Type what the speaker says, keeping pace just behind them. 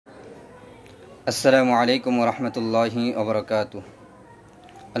আসসালামু আলাইকুম ওয়া রাহমাতুল্লাহি ওয়া বারাকাতুহু।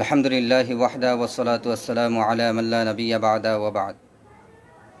 আলহামদুলিল্লাহি ওয়াহদা ওয়াসসালাতু ওয়াসসালামু আলা মান লা নাবিয়্যা বা'দা ওয়া বা'দ।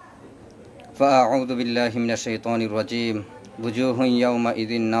 ফাআউযু বিল্লাহি মিনাশ শাইতানির রাজীম। বুজুহুন ইয়াওমা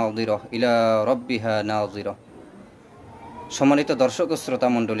ইযিন নাযিরাহ ইলা রাব্বিহা নাযিরাহ। সম্মানিত দর্শক ও শ্রোতা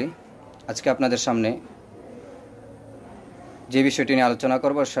মণ্ডলী, আজকে আপনাদের সামনে যে বিষয়টি নিয়ে আলোচনা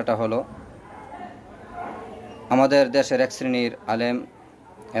করব সেটা হলো আমাদের দেশের এক শ্রেণীর আলেম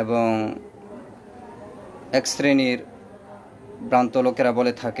এবং এক শ্রেণীর ভ্রান্ত লোকেরা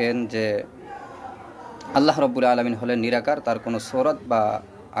বলে থাকেন যে আল্লাহ রাব্বুল আলামিন হলেন নিরাকার, তার কোনো সূরত বা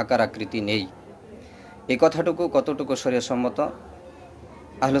আকার আকৃতি নেই। এই কথাটুকু কতটুকু শরীয়ত সম্মত,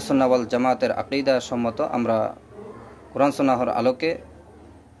 আহলুস সুন্নাহ ওয়াল জামাতের আকীদা সম্মত আমরা কোরআন সুন্নাহর আলোকে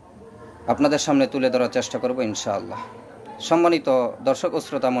আপনাদের সামনে তুলে ধরার চেষ্টা করব ইনশাআল্লাহ। সম্মানিত দর্শক ও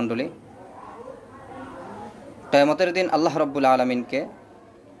শ্রোতা মণ্ডলী, কিয়ামতের দিন আল্লাহ রাব্বুল আলামিনকে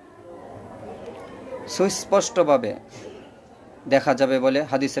সুস্পষ্টভাবে দেখা যাবে বলে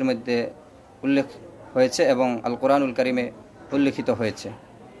হাদিসের মধ্যে উল্লেখ হয়েছে এবং আল কোরআনুল কারিমে উল্লেখিত হয়েছে।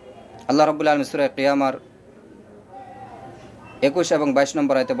 আল্লাহ রাব্বুল আলামিন সূরা কিয়ামার 21 এবং 22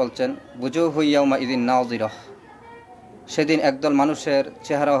 নম্বর আয়াতে বলছেন, বুজুহু ইয়াওমা ইযিন নাযিরাহ। সেদিন একদল মানুষের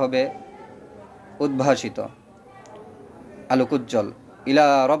চেহারা হবে উদ্ভাসিত, আলোকোজ্জ্বল, ইলা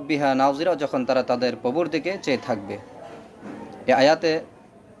রাব্বিহা নাযিরা, যখন তারা তাদের প্রভুর দিকে চেয়ে থাকবে। এই আয়াতে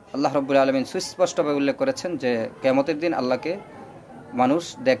আল্লাহ রাব্বুল আলামিন সুস্পষ্টভাবে উল্লেখ করেছেন যে কিয়ামতের দিন আল্লাহকে মানুষ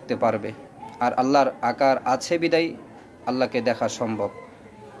দেখতে পারবে, আর আল্লাহর আকার আছে বিদায় আল্লাহকে দেখা সম্ভব।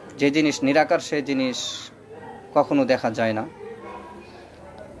 যে জিনিস নিরাকার সে জিনিস কখনো দেখা যায় না।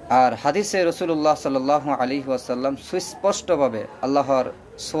 আর হাদিসে রাসূলুল্লাহ সাল্লাল্লাহু আলাইহি ওয়াসাল্লাম সুস্পষ্টভাবে আল্লাহর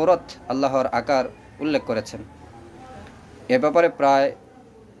সূরত, আল্লাহর আকার উল্লেখ করেছেন। এ ব্যাপারে প্রায়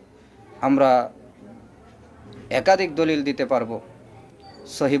আমরা একাধিক দলিল দিতে পারবো।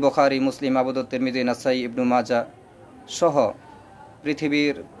 সহিহ বুখারী, মুসলিম, আবু দাউদ, তিরমিজি, নাসাই, ইবনে মাজাহ সহ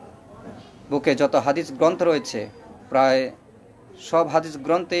পৃথিবীর বুকে যত হাদিস গ্রন্থ রয়েছে প্রায় সব হাদিস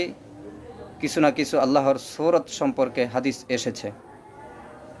গ্রন্থেই কিছু না কিছু আল্লাহর সূরত সম্পর্কে হাদিস এসেছে।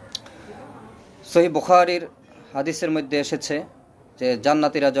 সহিহ বুখারীর হাদিসের মধ্যে এসেছে যে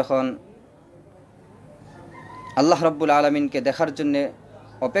জান্নাতীরা যখন আল্লাহ রাব্বুল আলামিনকে দেখার জন্য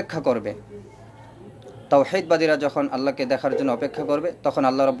অপেক্ষা করবে, তাওহীদবাদীরা যখন আল্লাহকে দেখার জন্য অপেক্ষা করবে, তখন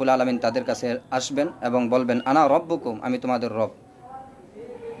আল্লাহ রাব্বুল আলামিন তাদের কাছে আসবেন এবং বলবেন, আনা রব্বুকুম, আমি তোমাদের রব।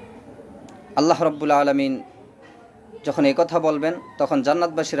 আল্লাহ রাব্বুল আলামিন যখন এই কথা বলবেন তখন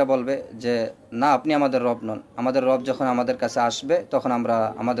জান্নাতবাসীরা বলবে যে না, আপনি আমাদের রব নন। আমাদের রব যখন আমাদের কাছে আসবে তখন আমরা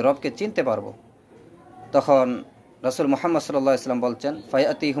আমাদের রবকে চিনতে পারবো। তখন রাসূল মুহাম্মদ সাল্লাল্লাহু আলাইহি ওয়াসাল্লাম বলছেন,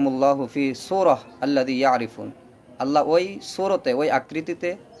 ফায়াতিহুমুল্লাহু ফি সূরাহ আল্লাযী ইয়ারিফুন। আল্লাহ ওই সূরতে, ওই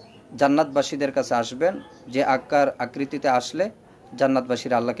আকৃতিতে জান্নাতবাসীদের কাছে আসবেন, যে আকার আকৃতিতে আসলে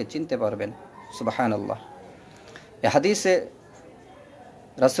জান্নাতবাসীরা আল্লাহকে চিনতে পারবেন। সুবহানাল্লাহ। এই হাদিসে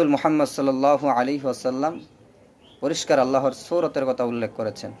রাসূল মুহাম্মদ সাল্লাল্লাহু আলাইহি ওয়াসাল্লাম পরিষ্কার আল্লাহর সূরতের কথা উল্লেখ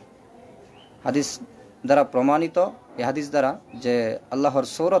করেছেন। হাদিস দ্বারা প্রমাণিত, এই হাদিস দ্বারা যে আল্লাহর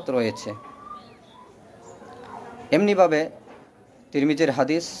সূরত রয়েছে। এমনিভাবে তিরমিজির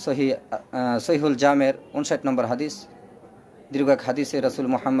হাদিস সহিহুল জামের 59 নম্বর হাদিস, দীর্ঘ এক হাদিসে রাসূল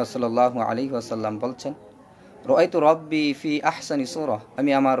মুহাম্মদ সাল্লাল্লাহু আলাইহি ওয়াসাল্লাম বলছেন, রাআইতু রাব্বি ফি আহসানি সূরা।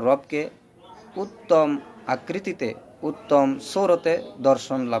 আমি আমার রবকে উত্তম আকৃতিতে, উত্তম সূরতে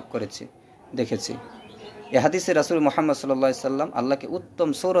দর্শন লাভ করেছি, দেখেছি। এই হাদিসে রাসূল মুহাম্মদ সাল্লাল্লাহু আলাইহি ওয়াসাল্লাম আল্লাহকে উত্তম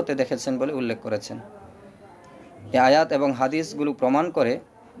সূরতে দেখেছেন বলে উল্লেখ করেছেন। এই আয়াত এবং হাদিসগুলো প্রমাণ করে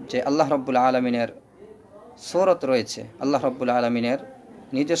যে আল্লাহ রাব্বুল আলামিনের সূরত রয়েছে, আল্লাহ রাব্বুল আলামিনের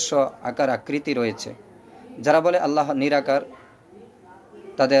নিজস্ব আকার আকৃতি রয়েছে। যারা বলে আল্লাহ নিরাকার,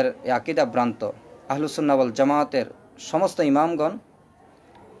 তাদের এই আকীদা ভ্রান্ত। আহলুস সুন্নাহ ওয়াল জামাতের সমস্ত ইমামগণ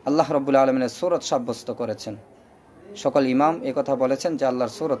আল্লাহ রাব্বুল আলামিনের সূরত সাব্যস্ত করেছেন। সকল ইমাম এই কথা বলেছেন যে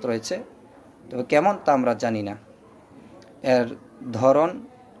আল্লাহর সূরত রয়েছে, তবে কেমন তা আমরা জানি না। এর ধরন,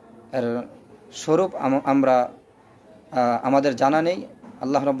 এর স্বরূপ আমরা আমাদের জানা নেই।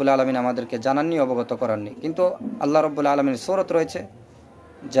 আল্লাহ রাব্বুল আলামিন আমাদেরকে জানাননি, অবগত করাননি। কিন্তু আল্লাহ রাব্বুল আলামিনের সূরত রয়েছে,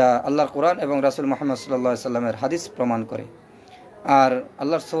 যা আল্লাহর কোরআন এবং রাসূল মুহাম্মদ সাল্লাল্লাহু আলাইহি ওয়াসাল্লামের হাদিস প্রমাণ করে। আর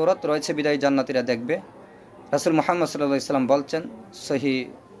আল্লাহর সূরত রয়েছে বিদায় জান্নাতীরা দেখবে। রাসূল মুহাম্মদ সাল্লাল্লাহু আলাইহি ওয়াসাল্লাম বলছেন, সহিহ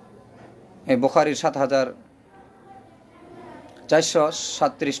বুখারীর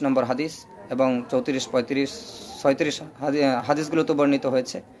 7437 নম্বর হাদিস এবং 34, 35, 36 হাদিসগুলোতে বর্ণিত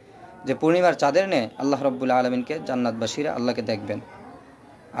হয়েছে যে পূর্ণিমার চাঁদের ন্যায় আল্লাহ রাব্বুল আলামিনকে জান্নাতবাসীরা আল্লাহকে দেখবেন।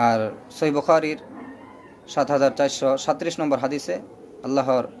 আর সহিহ বুখারীর 7437 নম্বর হাদিসে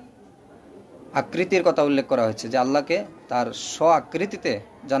আল্লাহর আকৃতির কথা উল্লেখ করা হয়েছে যে আল্লাহকে তার স্ব আকৃতিতে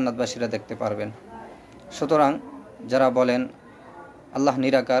জান্নাতবাসীরা দেখতে পারবেন। সুতরাং যারা বলেন আল্লাহ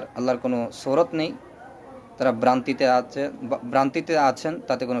নিরাকার, আল্লাহর কোনো সূরত নেই, তারা ভ্রান্তিতে আছেন,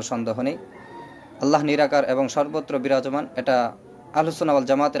 তাতে কোনো সন্দেহ নেই। আল্লাহ নিরাকার এবং সর্বত্র বিরাজমান, এটা আহলুস সুন্নাহ ওয়াল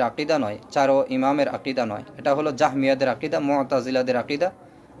জামাতের আকীদা নয়, চারো ইমামের আকীদা নয়, এটা হলো জাহমিয়াদের আকীদা, মুতাজিলাদের আকীদা,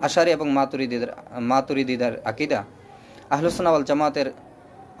 আশারী এবং মাতুরিদীদের আকীদা। আহলুস সুন্নাহ ওয়াল জামাতের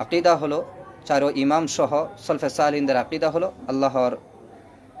আকীদা হলো চারো ইমাম সহ সলফে সালিহিনদের আকীদা হলো আল্লাহর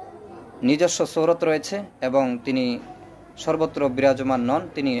নিজস্ব সূরত রয়েছে এবং তিনি সর্বত্র বিরাজমান নন,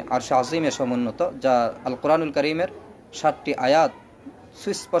 তিনি আরশে আজিমে সমুন্নত, যা আল কোরআনুল কারীমের 7টি আয়াত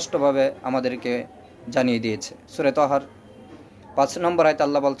সুস্পষ্টভাবে আমাদেরকে জানিয়ে দিয়েছে। সূরা তাহার 5 নম্বর আয়াতে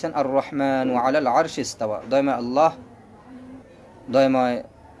আল্লাহ বলছেন, আর রহমানু আলাল আরশি ইস্তাওয়া, দয়াময়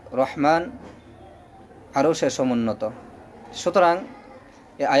রহমান আরশে সমুন্নত। সুতরাং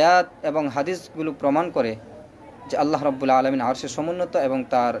এই আয়াত এবং হাদিসগুলো প্রমাণ করে যে আল্লাহ রাব্বুল আলামিন আরশে সমুন্নত এবং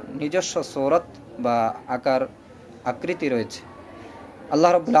তার নিজস্ব সূরত বা আকার আকৃতি রয়েছে। আল্লাহ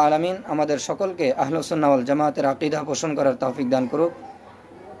রাব্বুল আলামিন আমাদের সকলকে আহলুস সুন্নাহ ওয়াল জামাতের আকীদা পোষণ করার তৌফিক দান করুক,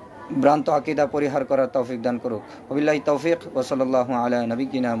 ভ্রান্ত আকীদা পরিহার করার তৌফিক দান করুক। ওয়াবিল্লাহি তৌফিক ওয়া সাল্লাল্লাহু আলা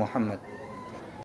নবিয়িনা মুহাম্মদ।